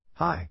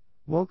Hi,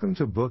 welcome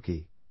to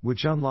Bookey,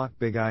 which unlock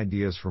big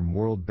ideas from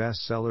world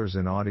bestsellers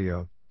in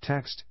audio,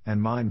 text,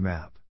 and mind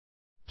map.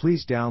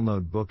 Please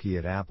download Bookey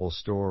at Apple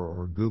Store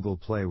or Google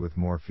Play with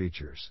more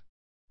features.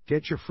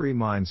 Get your free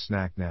mind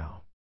snack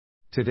now.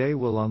 Today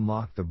we'll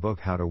unlock the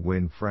book How to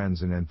Win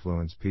Friends and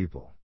Influence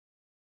People.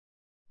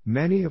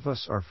 Many of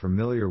us are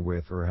familiar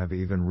with or have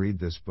even read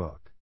this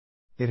book.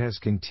 It has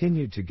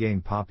continued to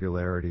gain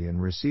popularity and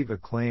receive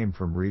acclaim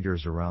from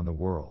readers around the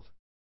world.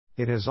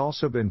 It has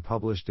also been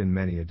published in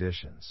many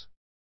editions.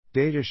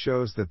 Data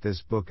shows that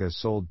this book has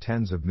sold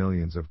tens of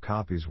millions of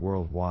copies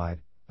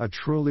worldwide, a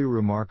truly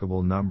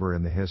remarkable number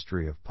in the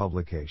history of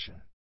publication.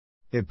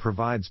 It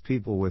provides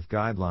people with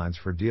guidelines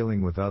for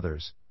dealing with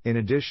others, in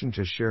addition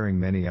to sharing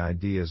many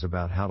ideas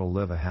about how to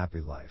live a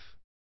happy life.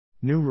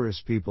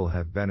 Numerous people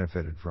have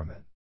benefited from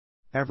it.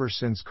 Ever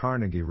since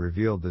Carnegie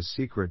revealed the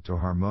secret to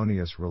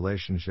harmonious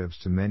relationships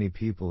to many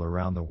people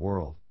around the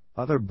world,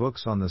 other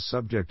books on the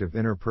subject of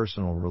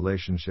interpersonal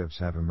relationships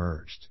have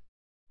emerged.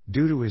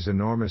 Due to his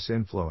enormous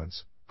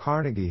influence,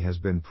 Carnegie has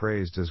been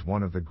praised as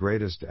one of the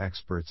greatest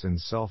experts in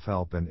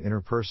self-help and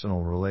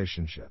interpersonal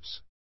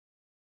relationships.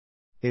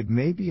 It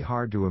may be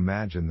hard to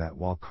imagine that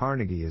while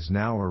Carnegie is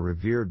now a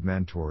revered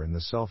mentor in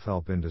the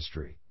self-help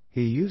industry,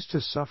 he used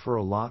to suffer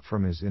a lot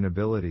from his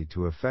inability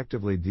to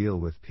effectively deal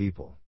with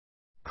people.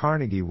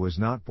 Carnegie was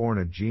not born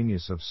a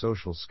genius of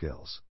social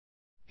skills.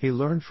 He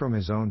learned from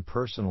his own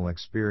personal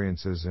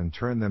experiences and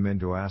turned them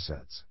into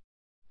assets.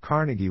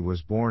 Carnegie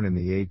was born in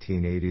the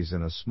 1880s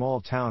in a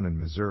small town in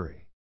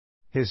Missouri.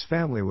 His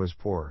family was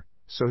poor,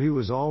 so he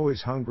was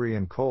always hungry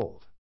and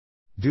cold.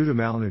 Due to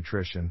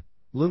malnutrition,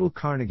 little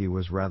Carnegie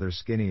was rather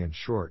skinny and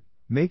short,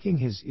 making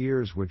his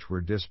ears, which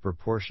were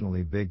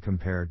disproportionately big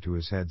compared to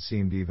his head,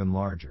 seemed even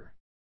larger.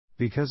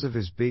 Because of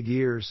his big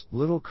ears,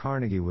 little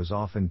Carnegie was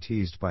often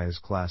teased by his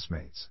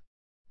classmates.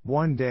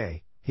 One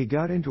day, he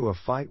got into a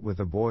fight with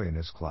a boy in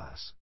his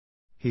class.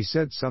 He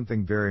said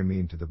something very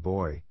mean to the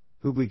boy,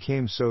 who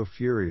became so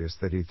furious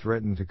that he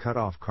threatened to cut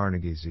off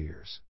Carnegie's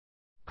ears.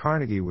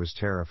 Carnegie was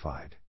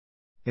terrified.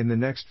 In the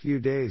next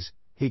few days,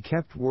 he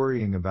kept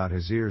worrying about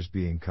his ears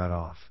being cut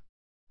off.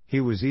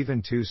 He was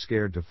even too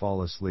scared to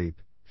fall asleep,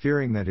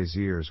 fearing that his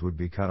ears would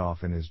be cut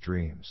off in his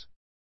dreams.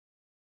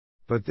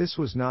 But this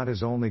was not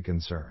his only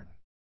concern.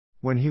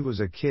 When he was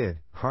a kid,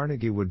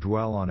 Carnegie would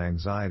dwell on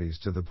anxieties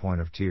to the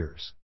point of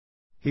tears.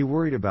 He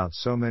worried about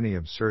so many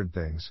absurd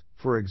things,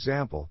 for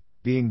example,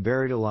 being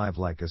buried alive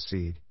like a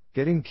seed,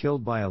 getting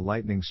killed by a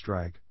lightning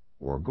strike,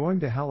 or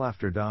going to hell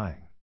after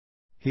dying.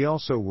 He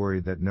also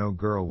worried that no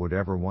girl would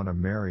ever want to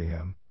marry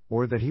him,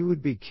 or that he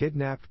would be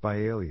kidnapped by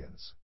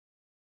aliens.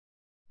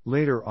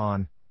 Later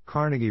on,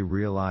 Carnegie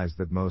realized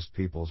that most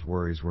people's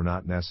worries were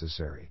not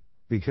necessary,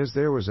 because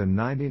there was a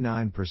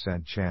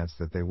 99% chance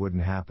that they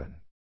wouldn't happen.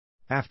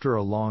 After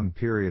a long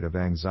period of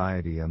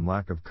anxiety and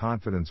lack of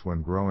confidence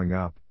when growing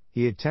up,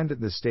 he attended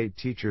the State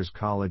Teachers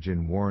College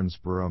in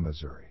Warrensboro,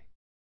 Missouri.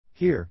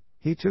 Here,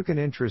 he took an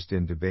interest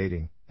in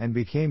debating, and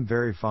became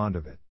very fond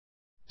of it.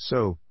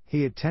 So,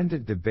 he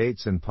attended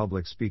debates and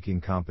public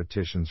speaking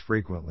competitions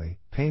frequently,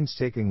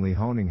 painstakingly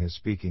honing his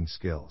speaking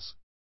skills.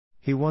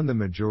 He won the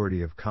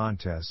majority of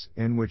contests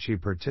in which he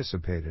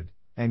participated,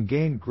 and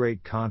gained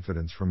great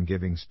confidence from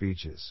giving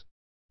speeches.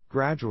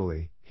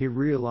 Gradually, he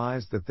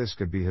realized that this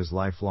could be his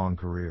lifelong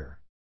career.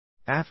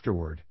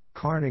 Afterward,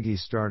 Carnegie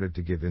started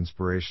to give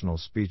inspirational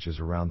speeches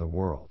around the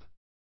world.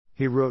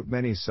 He wrote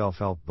many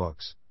self-help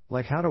books,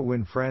 like How to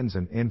Win Friends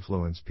and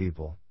Influence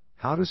People,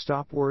 How to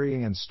Stop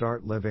Worrying and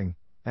Start Living,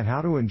 and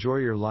How to Enjoy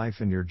Your Life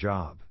and Your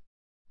Job.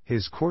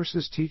 His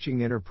courses teaching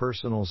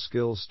interpersonal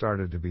skills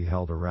started to be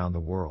held around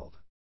the world.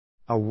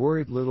 A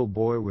worried little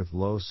boy with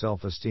low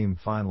self-esteem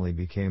finally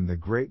became the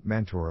great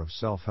mentor of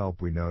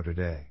self-help we know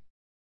today.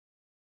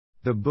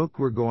 The book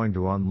we're going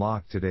to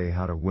unlock today,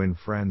 How to Win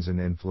Friends and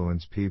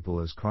Influence People,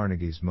 is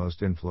Carnegie's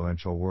most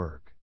influential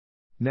work.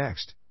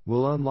 Next,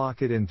 we'll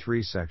unlock it in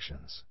 3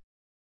 sections.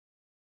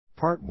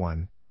 Part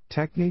 1,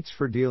 Techniques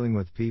for Dealing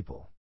with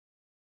People.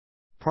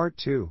 Part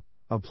 2,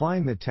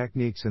 Applying the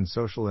Techniques in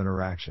Social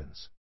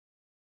Interactions.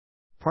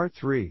 Part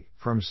 3,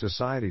 From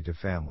Society to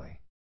Family.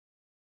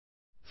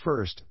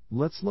 First,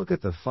 let's look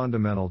at the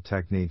fundamental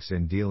techniques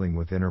in dealing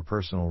with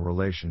interpersonal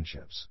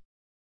relationships.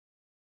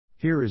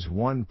 Here is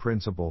one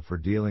principle for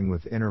dealing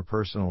with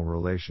interpersonal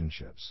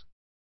relationships.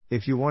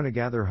 If you want to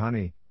gather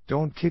honey,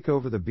 don't kick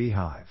over the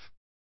beehive.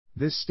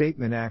 This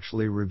statement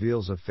actually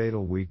reveals a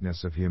fatal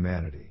weakness of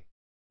humanity.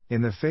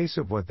 In the face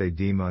of what they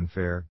deem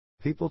unfair,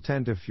 people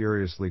tend to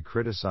furiously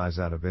criticize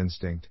out of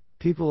instinct.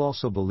 People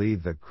also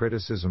believe that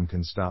criticism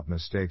can stop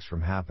mistakes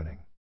from happening.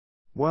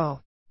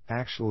 Well,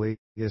 actually,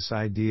 this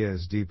idea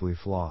is deeply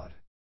flawed.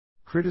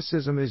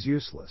 Criticism is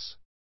useless.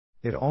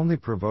 It only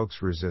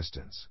provokes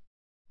resistance.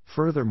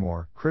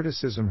 Furthermore,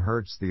 criticism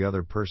hurts the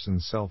other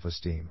person's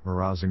self-esteem,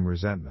 arousing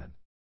resentment.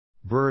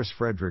 Burrhus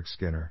Frederick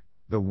Skinner,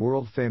 the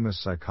world-famous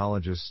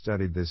psychologist,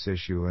 studied this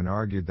issue and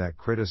argued that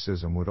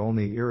criticism would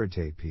only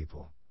irritate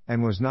people,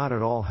 and was not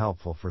at all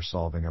helpful for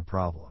solving a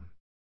problem.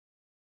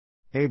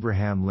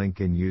 Abraham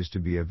Lincoln used to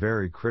be a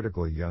very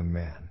critical young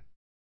man.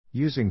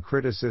 Using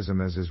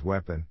criticism as his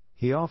weapon,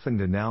 he often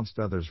denounced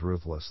others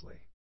ruthlessly.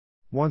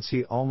 Once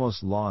he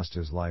almost lost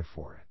his life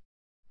for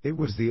it. It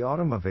was the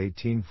autumn of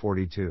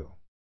 1842.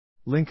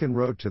 Lincoln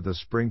wrote to the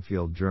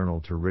Springfield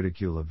Journal to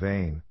ridicule a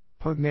vain,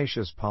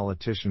 pugnacious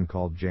politician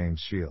called James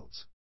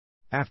Shields.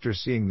 After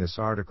seeing this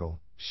article,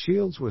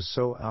 Shields was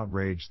so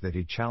outraged that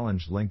he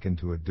challenged Lincoln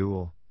to a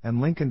duel, and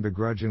Lincoln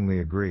begrudgingly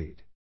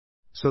agreed.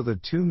 So the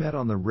two met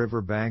on the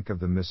river bank of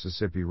the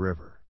Mississippi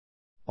River.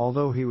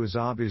 Although he was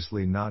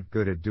obviously not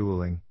good at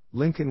dueling,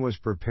 Lincoln was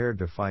prepared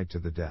to fight to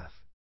the death.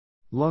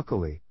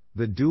 Luckily,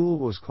 the duel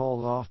was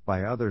called off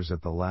by others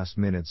at the last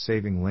minute,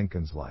 saving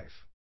Lincoln's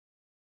life.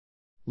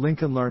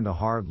 Lincoln learned a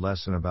hard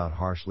lesson about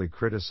harshly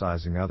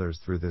criticizing others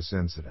through this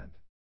incident.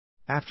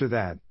 After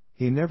that,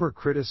 he never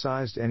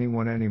criticized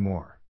anyone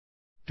anymore.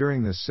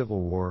 During the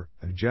Civil War,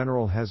 a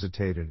general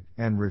hesitated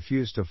and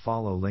refused to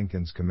follow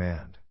Lincoln's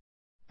command.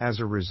 As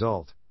a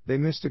result, they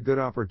missed a good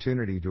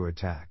opportunity to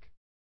attack.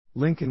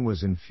 Lincoln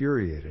was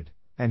infuriated,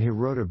 and he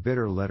wrote a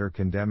bitter letter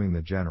condemning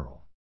the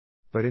general.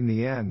 But in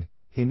the end,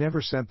 he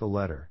never sent the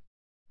letter.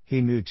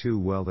 He knew too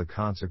well the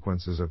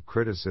consequences of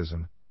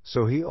criticism,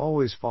 so he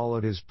always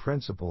followed his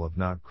principle of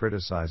not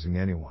criticizing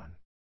anyone.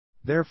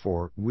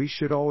 Therefore, we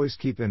should always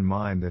keep in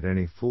mind that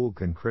any fool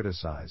can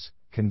criticize,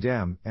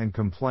 condemn, and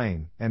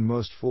complain, and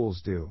most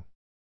fools do.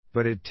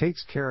 But it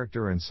takes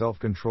character and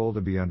self-control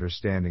to be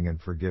understanding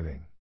and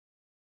forgiving.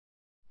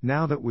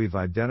 Now that we've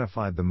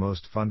identified the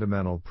most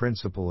fundamental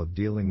principle of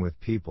dealing with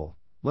people,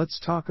 let's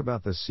talk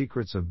about the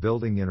secrets of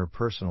building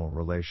interpersonal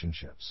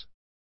relationships.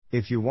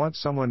 If you want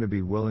someone to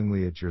be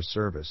willingly at your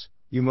service,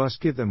 you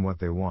must give them what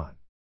they want.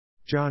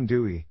 John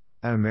Dewey,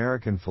 an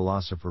American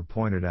philosopher,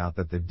 pointed out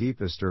that the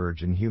deepest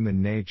urge in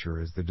human nature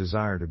is the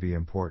desire to be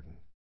important.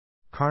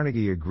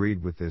 Carnegie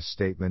agreed with this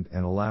statement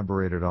and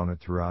elaborated on it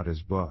throughout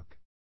his book.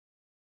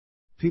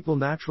 People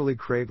naturally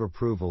crave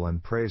approval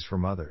and praise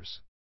from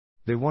others.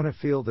 They want to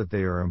feel that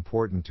they are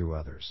important to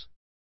others.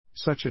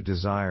 Such a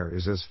desire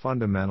is as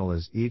fundamental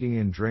as eating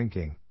and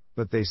drinking,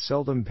 but they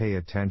seldom pay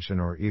attention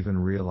or even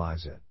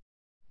realize it.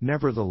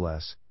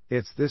 Nevertheless,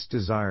 it's this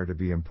desire to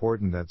be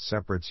important that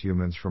separates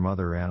humans from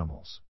other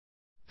animals.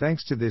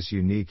 Thanks to this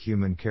unique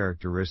human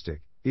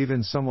characteristic,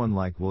 even someone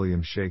like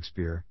William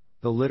Shakespeare,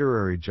 the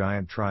literary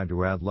giant, tried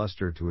to add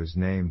luster to his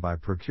name by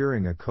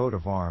procuring a coat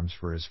of arms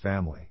for his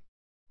family.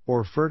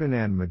 Or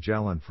Ferdinand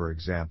Magellan, for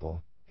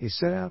example, he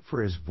set out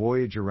for his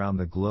voyage around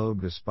the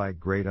globe despite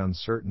great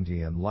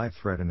uncertainty and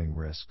life-threatening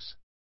risks.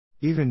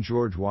 Even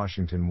George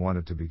Washington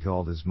wanted to be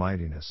called His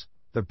Mightiness,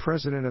 the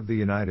President of the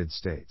United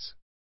States.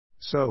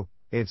 So,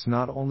 it's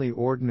not only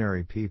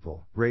ordinary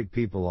people, great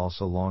people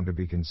also long to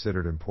be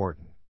considered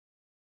important.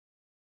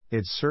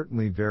 It's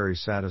certainly very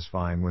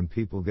satisfying when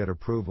people get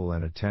approval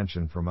and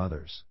attention from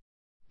others.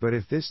 But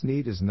if this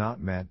need is not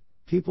met,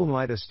 people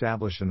might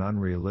establish an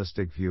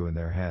unrealistic view in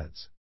their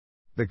heads.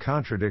 The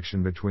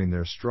contradiction between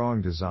their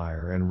strong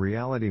desire and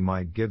reality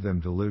might give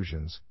them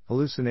delusions,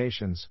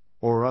 hallucinations,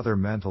 or other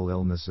mental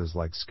illnesses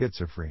like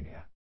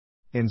schizophrenia.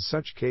 In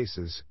such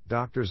cases,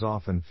 doctors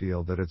often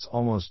feel that it's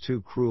almost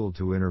too cruel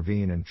to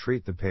intervene and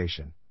treat the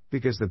patient,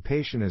 because the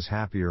patient is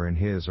happier in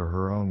his or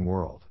her own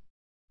world.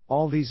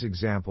 All these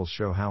examples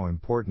show how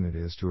important it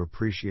is to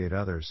appreciate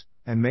others,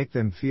 and make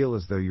them feel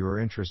as though you are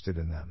interested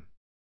in them.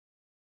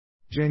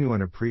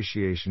 Genuine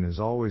appreciation is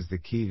always the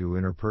key to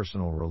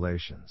interpersonal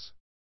relations.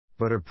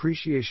 But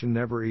appreciation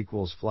never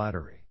equals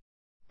flattery.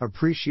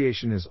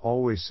 Appreciation is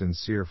always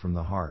sincere from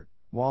the heart,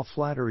 while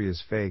flattery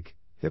is fake,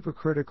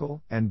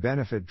 hypocritical, and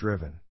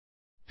benefit-driven.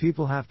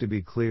 People have to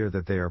be clear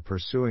that they are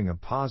pursuing a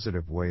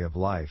positive way of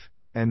life,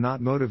 and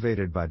not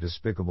motivated by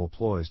despicable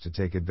ploys to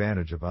take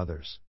advantage of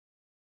others.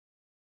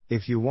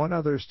 If you want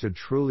others to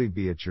truly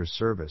be at your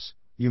service,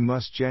 you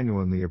must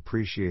genuinely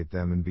appreciate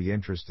them and be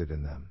interested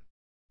in them.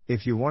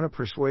 If you want to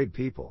persuade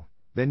people,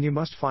 then you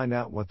must find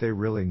out what they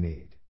really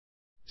need.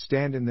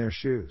 Stand in their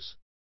shoes.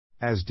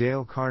 As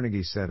Dale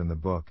Carnegie said in the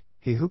book,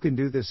 "He who can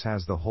do this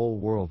has the whole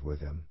world with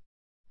him.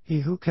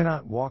 He who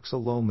cannot walks a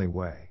lonely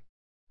way."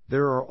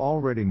 There are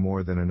already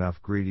more than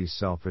enough greedy,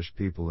 selfish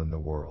people in the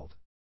world.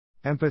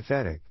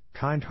 Empathetic,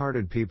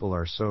 kind-hearted people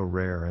are so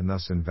rare and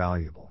thus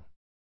invaluable.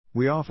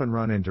 We often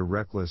run into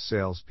reckless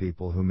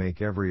salespeople who make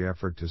every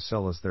effort to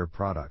sell us their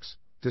products,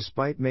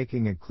 despite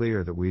making it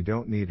clear that we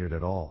don't need it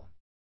at all.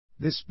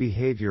 This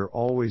behavior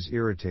always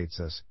irritates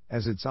us,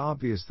 as it's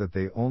obvious that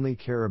they only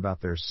care about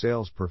their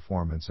sales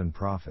performance and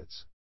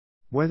profits.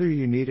 Whether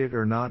you need it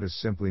or not is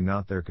simply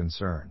not their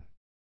concern.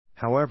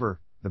 However,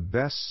 the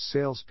best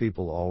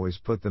salespeople always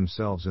put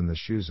themselves in the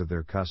shoes of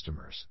their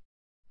customers.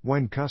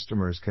 When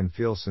customers can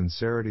feel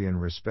sincerity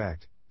and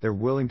respect, they're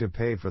willing to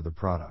pay for the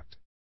product.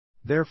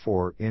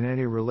 Therefore, in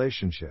any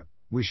relationship,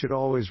 we should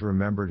always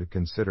remember to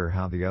consider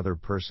how the other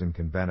person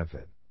can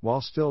benefit,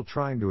 while still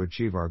trying to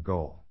achieve our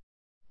goal.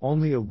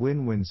 Only a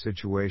win-win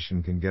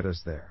situation can get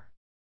us there.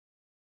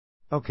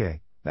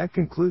 Okay, that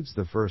concludes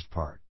the first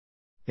part.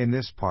 In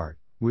this part,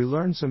 we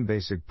learn some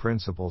basic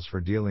principles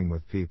for dealing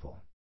with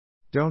people.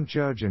 Don't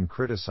judge and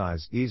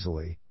criticize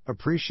easily,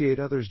 appreciate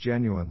others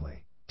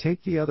genuinely,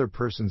 Take the other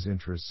person's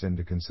interests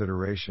into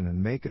consideration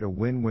and make it a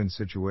win-win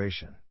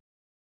situation.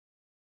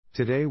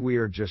 Today we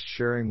are just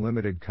sharing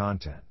limited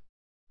content.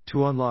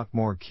 To unlock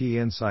more key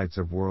insights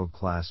of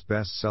world-class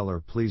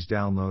bestseller, please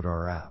download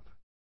our app.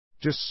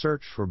 Just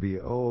search for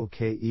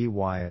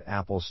BOOKEY at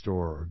Apple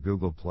Store or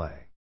Google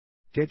Play.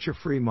 Get your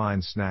free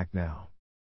mind snack now.